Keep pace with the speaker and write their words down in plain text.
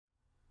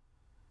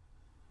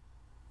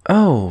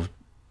Oh,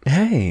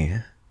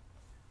 hey.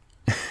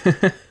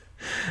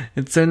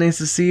 It's so nice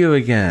to see you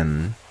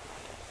again.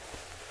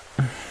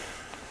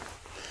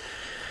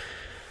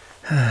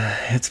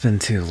 It's been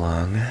too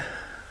long.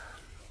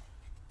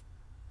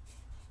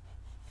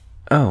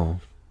 Oh,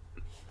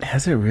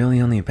 has it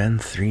really only been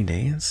 3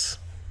 days?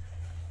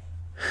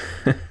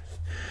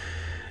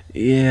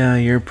 Yeah,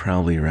 you're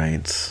probably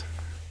right.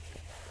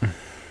 It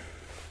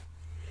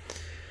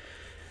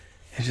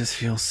just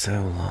feels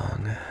so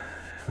long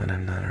when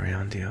I'm not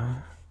around you.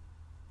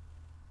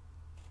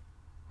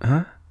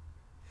 Huh?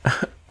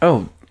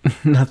 Oh,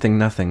 nothing,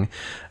 nothing.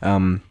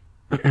 Um,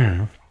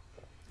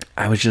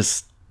 I was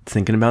just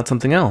thinking about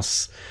something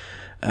else.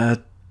 Uh,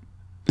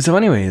 so,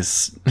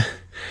 anyways,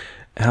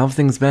 how have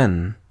things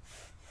been?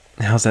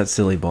 How's that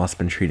silly boss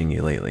been treating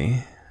you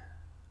lately?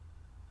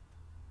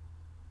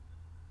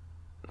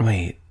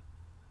 Wait,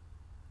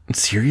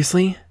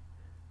 seriously?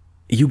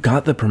 You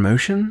got the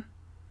promotion?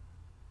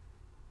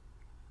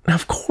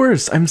 Of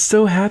course, I'm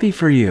so happy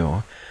for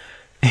you.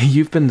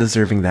 You've been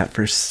deserving that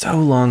for so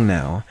long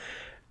now.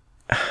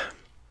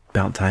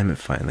 About time it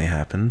finally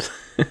happened.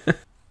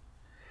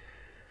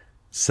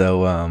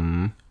 So,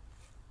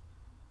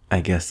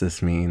 I guess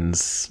this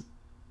means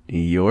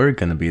you're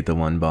gonna be the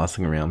one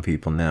bossing around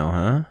people now,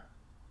 huh?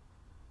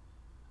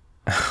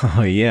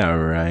 Oh, yeah,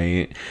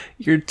 right.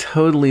 You're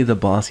totally the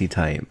bossy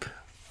type.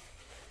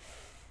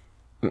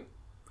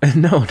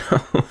 No,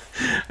 no,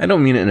 I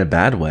don't mean it in a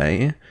bad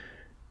way.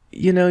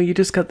 You know, you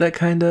just got that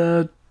kind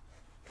of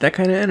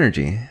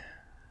energy.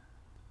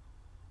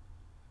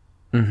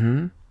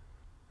 Mm-hmm.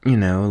 You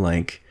know,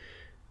 like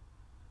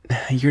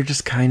you're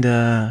just kind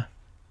of,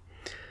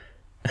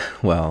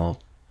 well,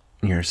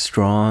 you're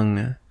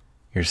strong,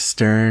 you're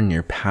stern,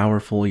 you're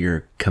powerful,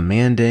 you're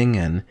commanding,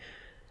 and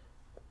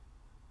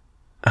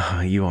oh,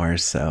 you are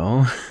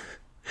so.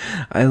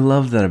 I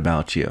love that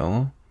about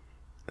you.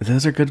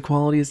 Those are good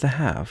qualities to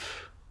have.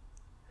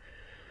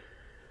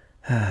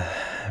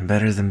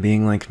 Better than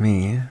being like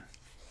me,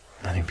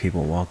 letting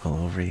people walk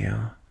all over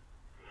you.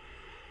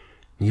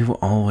 You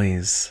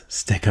always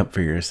stick up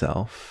for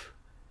yourself.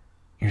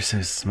 You're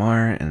so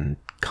smart and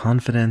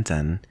confident,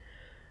 and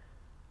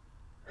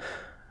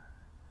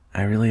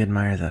I really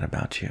admire that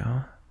about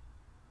you.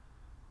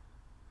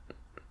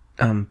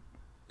 Um,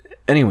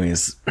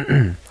 anyways,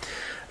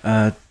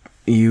 uh,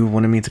 you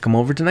wanted me to come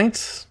over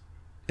tonight?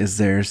 Is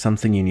there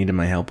something you needed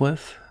my help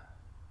with?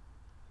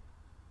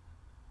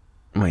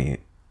 Wait,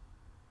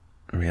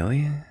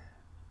 really?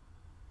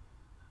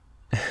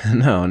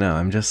 No, no,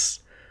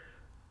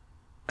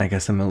 I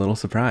guess I'm a little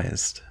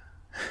surprised.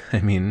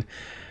 I mean,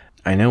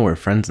 I know we're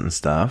friends and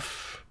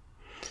stuff,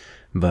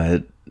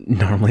 but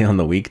normally on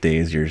the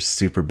weekdays you're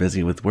super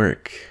busy with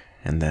work,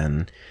 and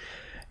then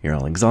you're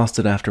all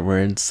exhausted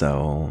afterwards,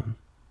 so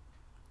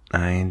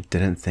I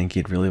didn't think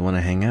you'd really want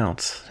to hang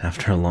out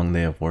after a long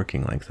day of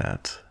working like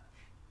that.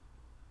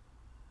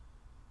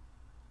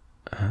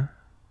 Huh?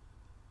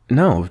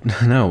 No,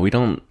 no, we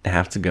don't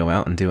have to go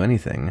out and do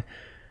anything.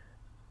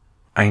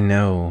 I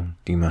know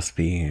you must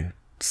be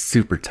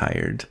super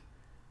tired.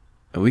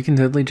 We can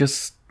totally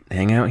just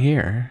hang out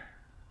here.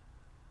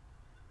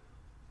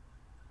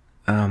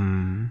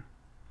 Um,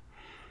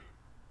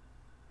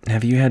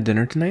 have you had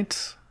dinner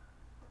tonight?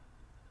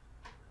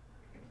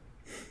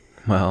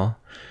 Well,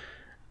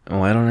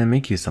 why don't I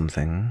make you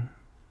something?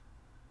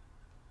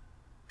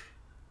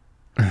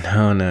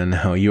 No, no,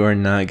 no, you are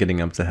not getting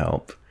up to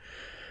help.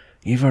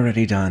 You've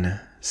already done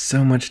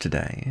so much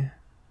today.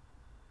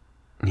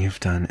 You've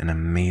done an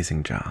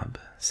amazing job,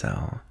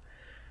 so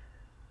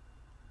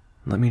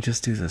let me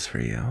just do this for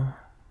you.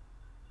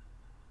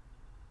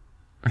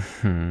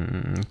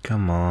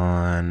 Come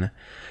on.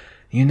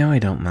 You know I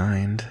don't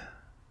mind.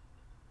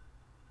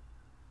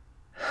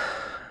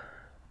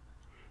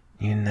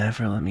 You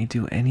never let me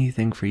do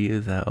anything for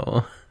you,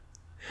 though.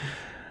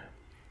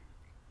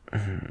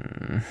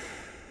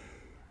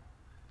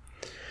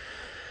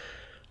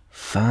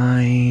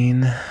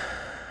 Fine.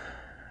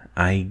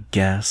 I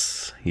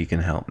guess you can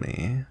help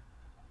me.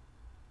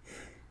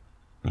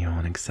 You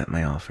won't accept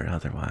my offer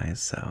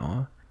otherwise,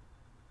 so.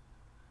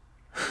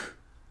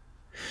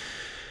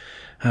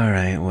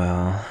 Alright,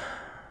 well,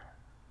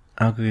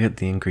 I'll go get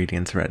the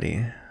ingredients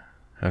ready,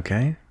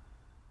 okay?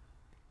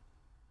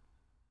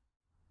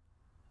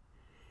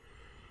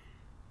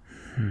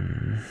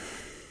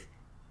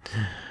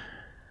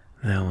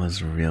 That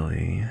was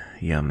really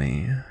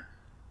yummy,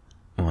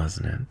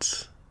 wasn't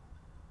it?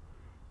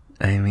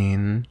 I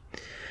mean,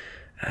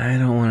 I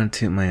don't want to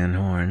toot my own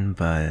horn,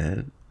 but.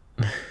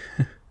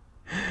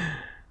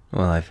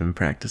 Well, I've been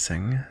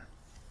practicing.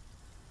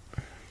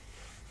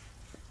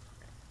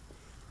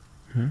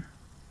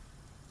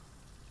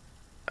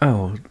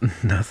 Oh,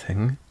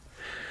 nothing.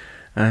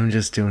 I'm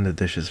just doing the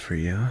dishes for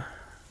you.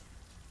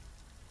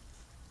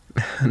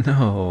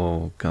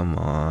 No, come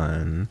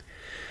on.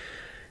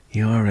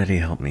 You already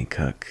helped me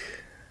cook.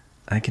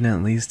 I can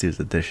at least do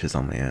the dishes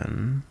on my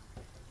own.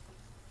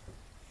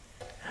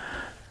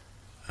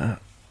 Oh,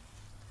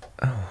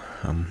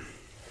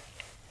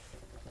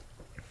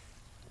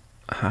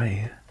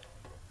 hi.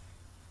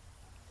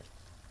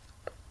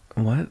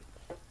 What?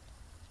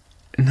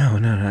 No,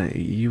 no, no.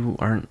 You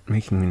aren't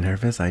making me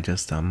nervous. I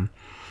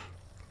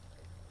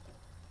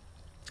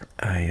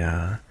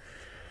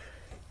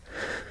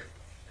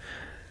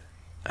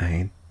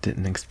I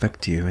didn't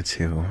expect you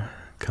to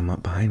come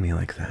up behind me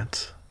like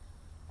that.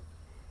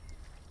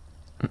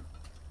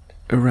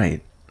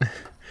 Right.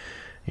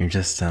 You're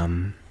just,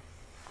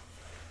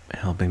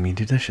 helping me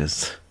do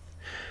dishes.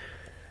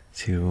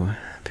 Two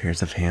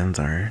pairs of hands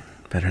are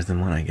better than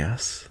one, I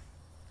guess.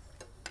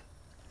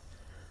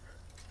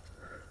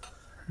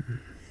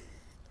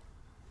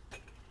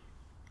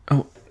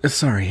 Oh,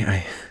 sorry,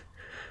 I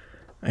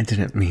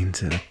didn't mean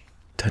to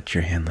touch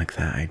your hand like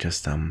that. I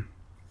just,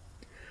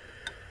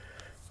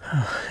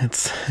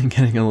 it's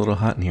getting a little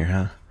hot in here,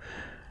 huh?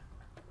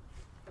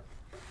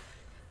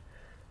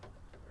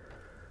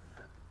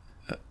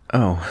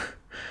 Oh,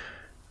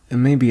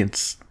 maybe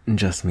it's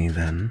just me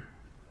then.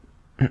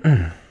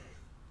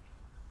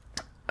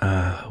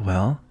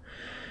 Well,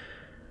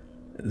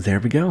 there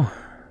we go.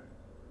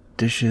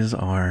 Dishes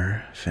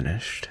are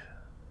finished.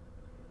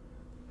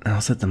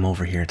 I'll set them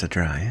over here to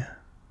dry.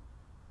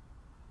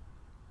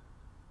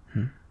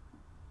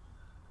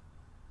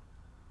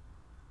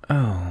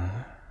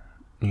 Oh,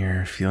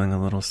 you're feeling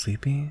a little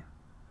sleepy?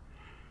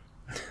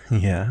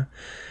 Yeah,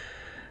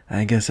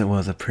 I guess it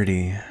was a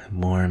pretty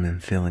warm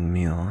and filling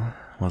meal,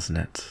 wasn't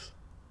it?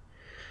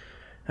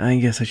 I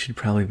guess I should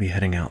probably be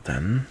heading out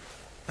then.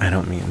 I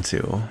don't mean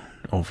to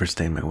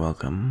overstay my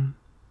welcome.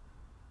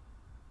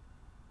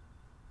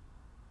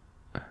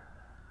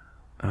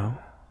 Oh?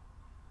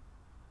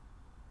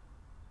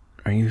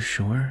 Are you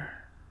sure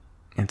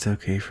it's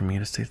okay for me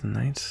to stay the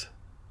night?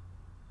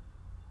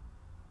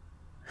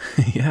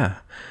 Yeah,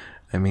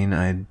 I mean,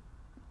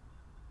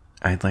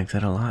 I'd like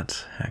that a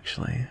lot,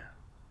 actually.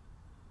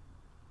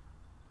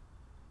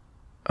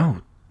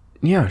 Oh,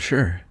 yeah,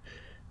 sure.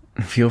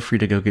 Feel free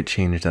to go get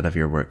changed out of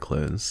your work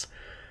clothes.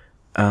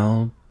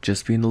 I'll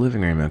just be in the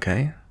living room,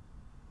 okay?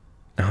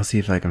 I'll see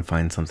if I can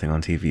find something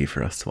on TV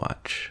for us to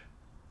watch.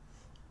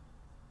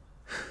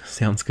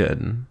 Sounds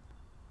good.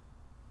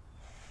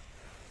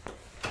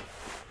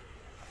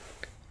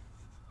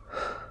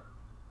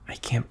 I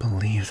can't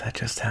believe that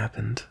just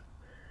happened.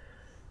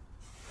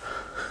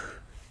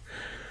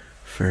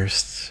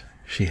 First,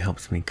 she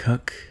helps me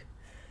cook.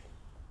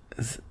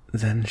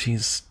 Then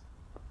she's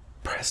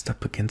pressed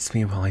up against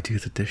me while I do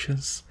the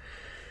dishes.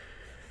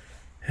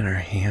 And her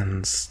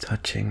hands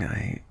touching,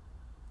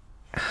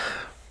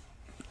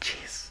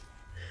 Jeez.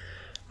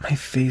 My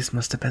face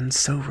must have been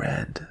so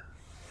red.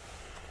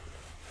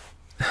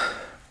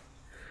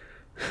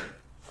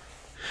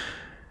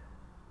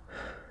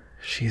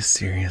 She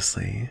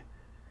seriously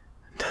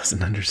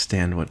doesn't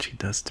understand what she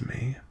does to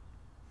me.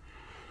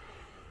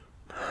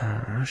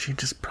 She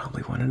just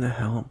probably wanted to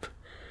help.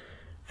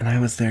 And I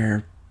was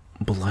there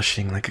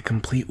blushing like a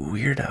complete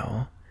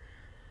weirdo.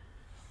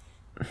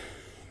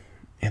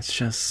 It's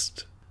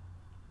just,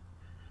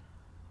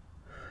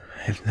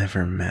 I've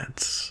never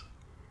met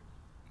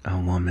a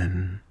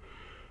woman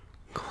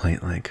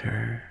quite like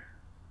her.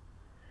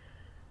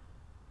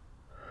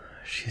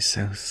 She's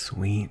so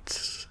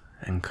sweet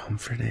and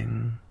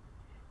comforting,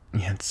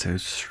 yet so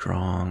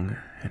strong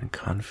and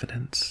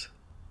confident.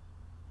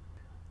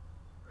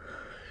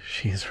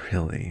 She's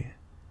really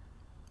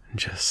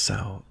just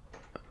so...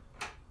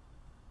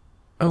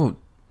 Oh,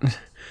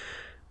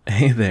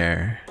 hey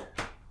there.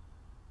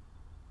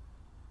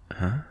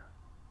 Huh?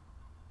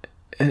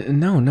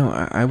 No,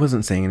 I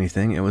wasn't saying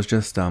anything. It was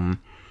just, I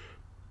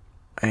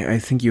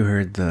think you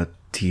heard the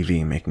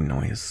TV making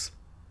noise.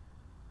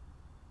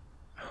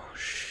 Oh,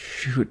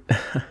 shoot.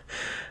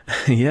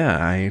 Yeah,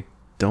 I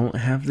don't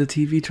have the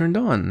TV turned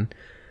on.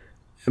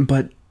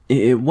 But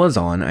it was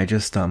on. I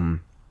just,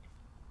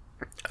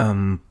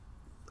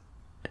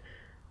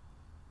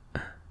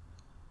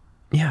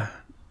 yeah.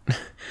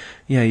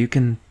 Yeah, you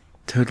can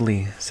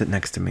totally sit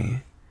next to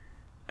me.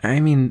 I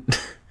mean,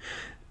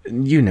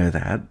 you know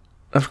that.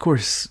 Of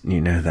course you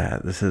know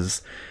that. This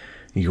is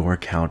your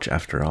couch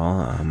after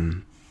all.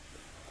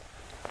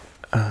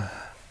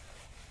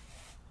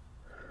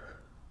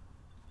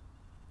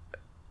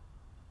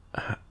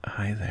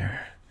 Hi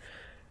there.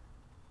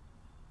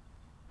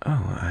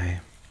 Oh,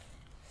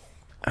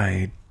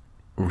 I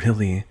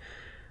really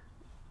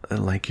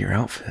like your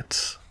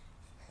outfits.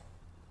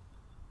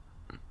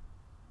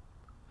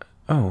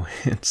 Oh,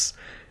 it's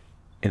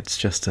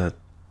just a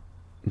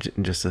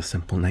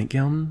simple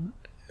nightgown.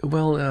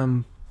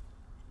 Well,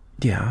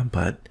 yeah,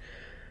 but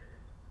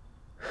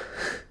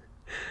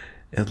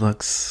it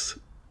looks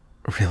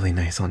really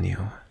nice on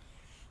you.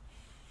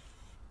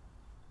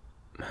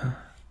 Huh?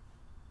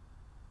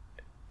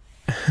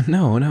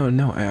 No,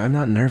 I'm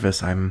not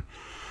nervous.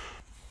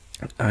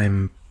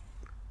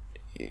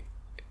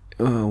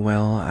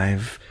 Well,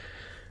 I've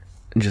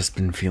just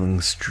been feeling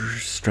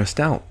stressed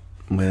out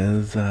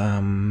with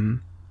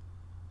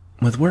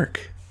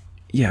work.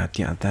 Yeah,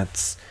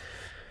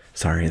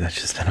 sorry,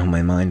 that's just been on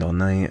my mind all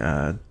night.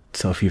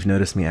 So if you've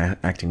noticed me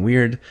acting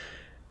weird,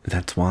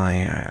 that's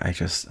why.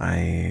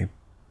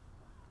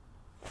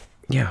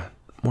 Yeah,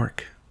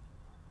 work.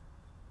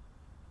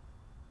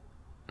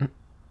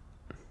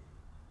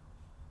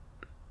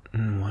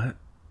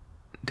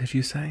 did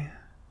you say?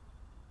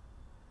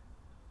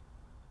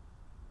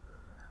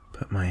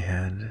 Put my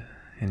head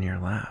in your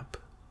lap.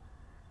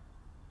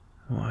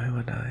 Why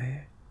would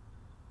I?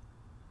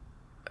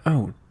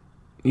 Oh,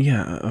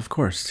 yeah, of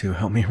course, to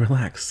help me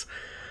relax.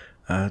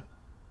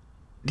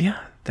 Yeah,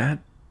 that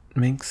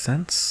makes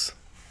sense.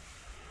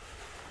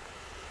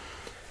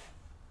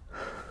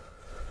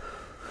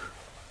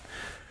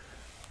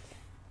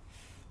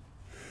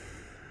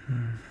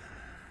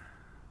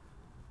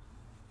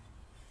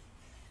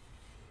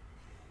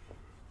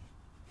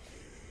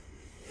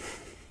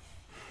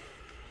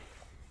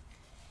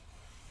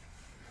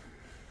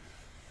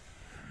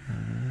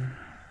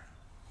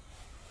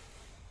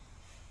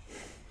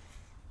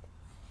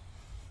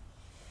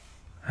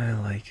 I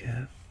like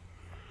it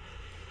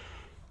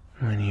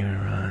when you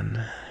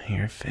run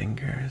your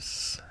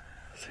fingers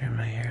through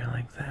my hair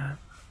like that.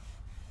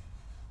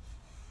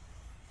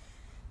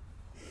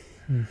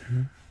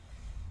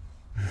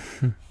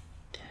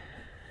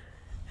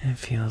 It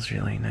feels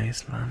really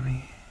nice,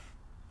 Mommy.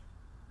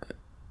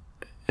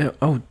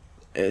 No,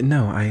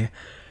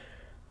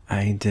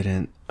 I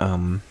didn't,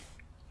 I'm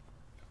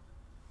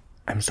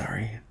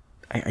sorry.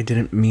 I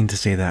didn't mean to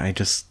say that. I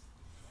just,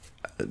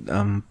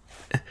 um,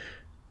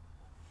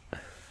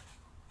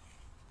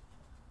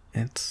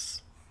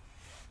 it's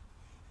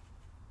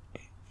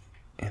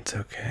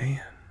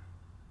okay.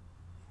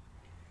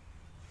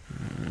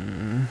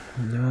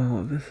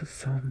 No, this is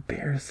so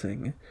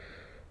embarrassing.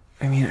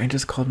 I mean, I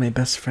just called my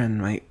best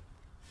friend my...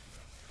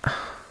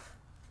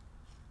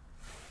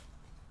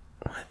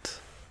 What?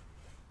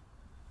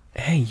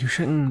 Hey, you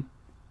shouldn't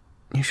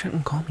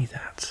call me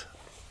that.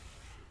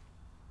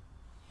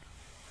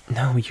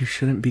 No, you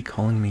shouldn't be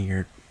calling me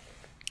your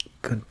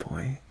good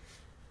boy.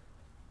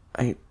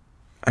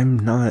 I'm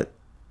not...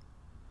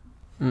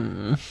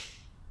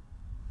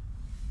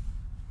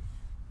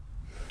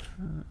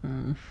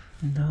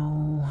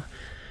 No.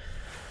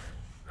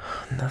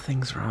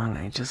 Nothing's wrong.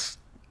 I just...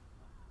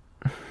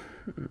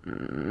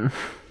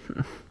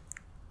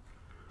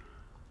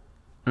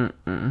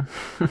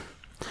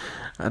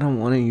 I don't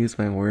want to use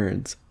my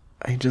words.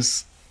 I'm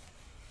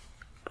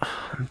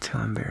too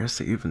embarrassed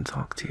to even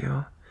talk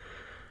to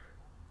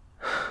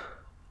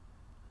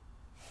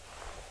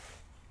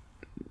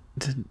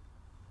you.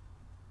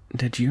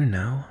 Did you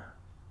know?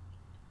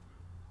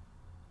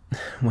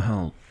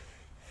 Well,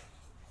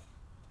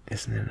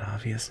 isn't it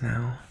obvious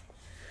now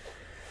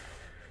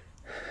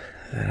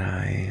that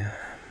I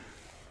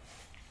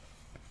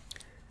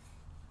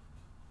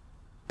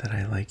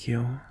like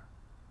you?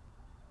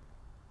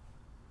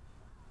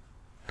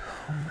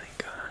 Oh my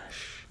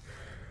gosh.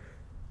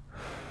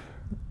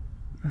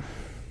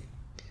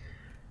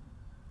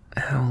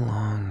 How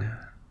long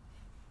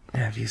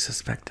have you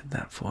suspected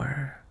that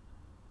for?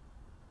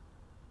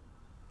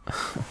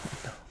 Oh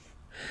no.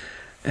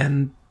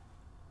 And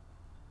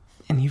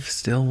you've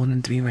still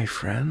wanted to be my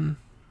friend?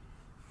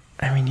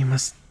 I mean, you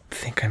must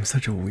think I'm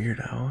such a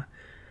weirdo.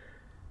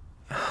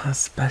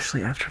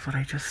 Especially after what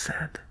I just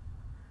said.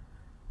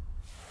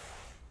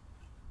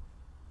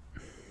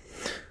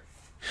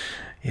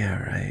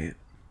 Yeah, right.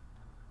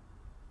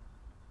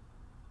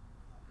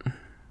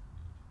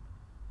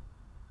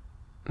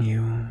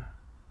 You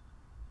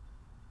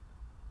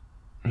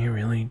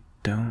really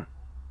don't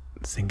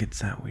think it's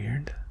that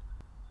weird?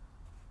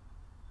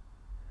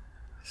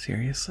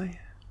 Seriously?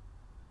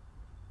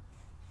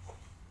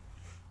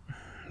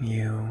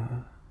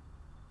 You...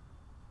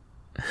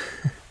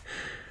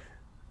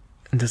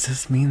 Does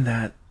this mean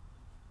that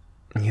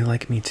you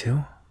like me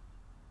too?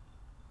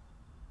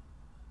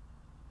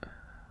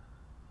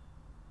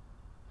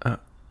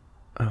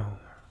 Oh.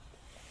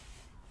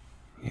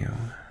 You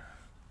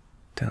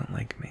don't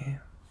like me.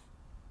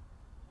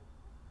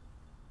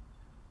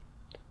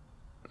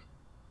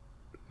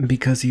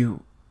 Because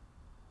you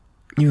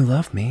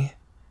love me.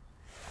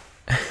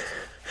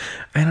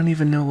 I don't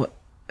even know what...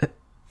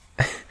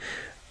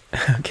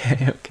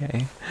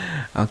 Okay.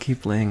 I'll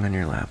keep laying on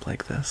your lap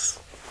like this.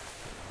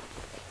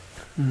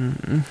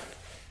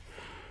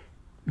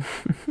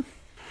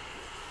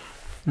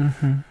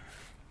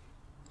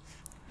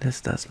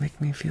 This does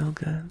make me feel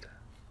good.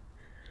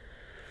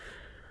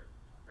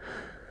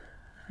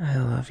 I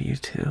love you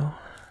too,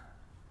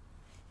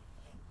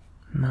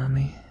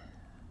 Mommy.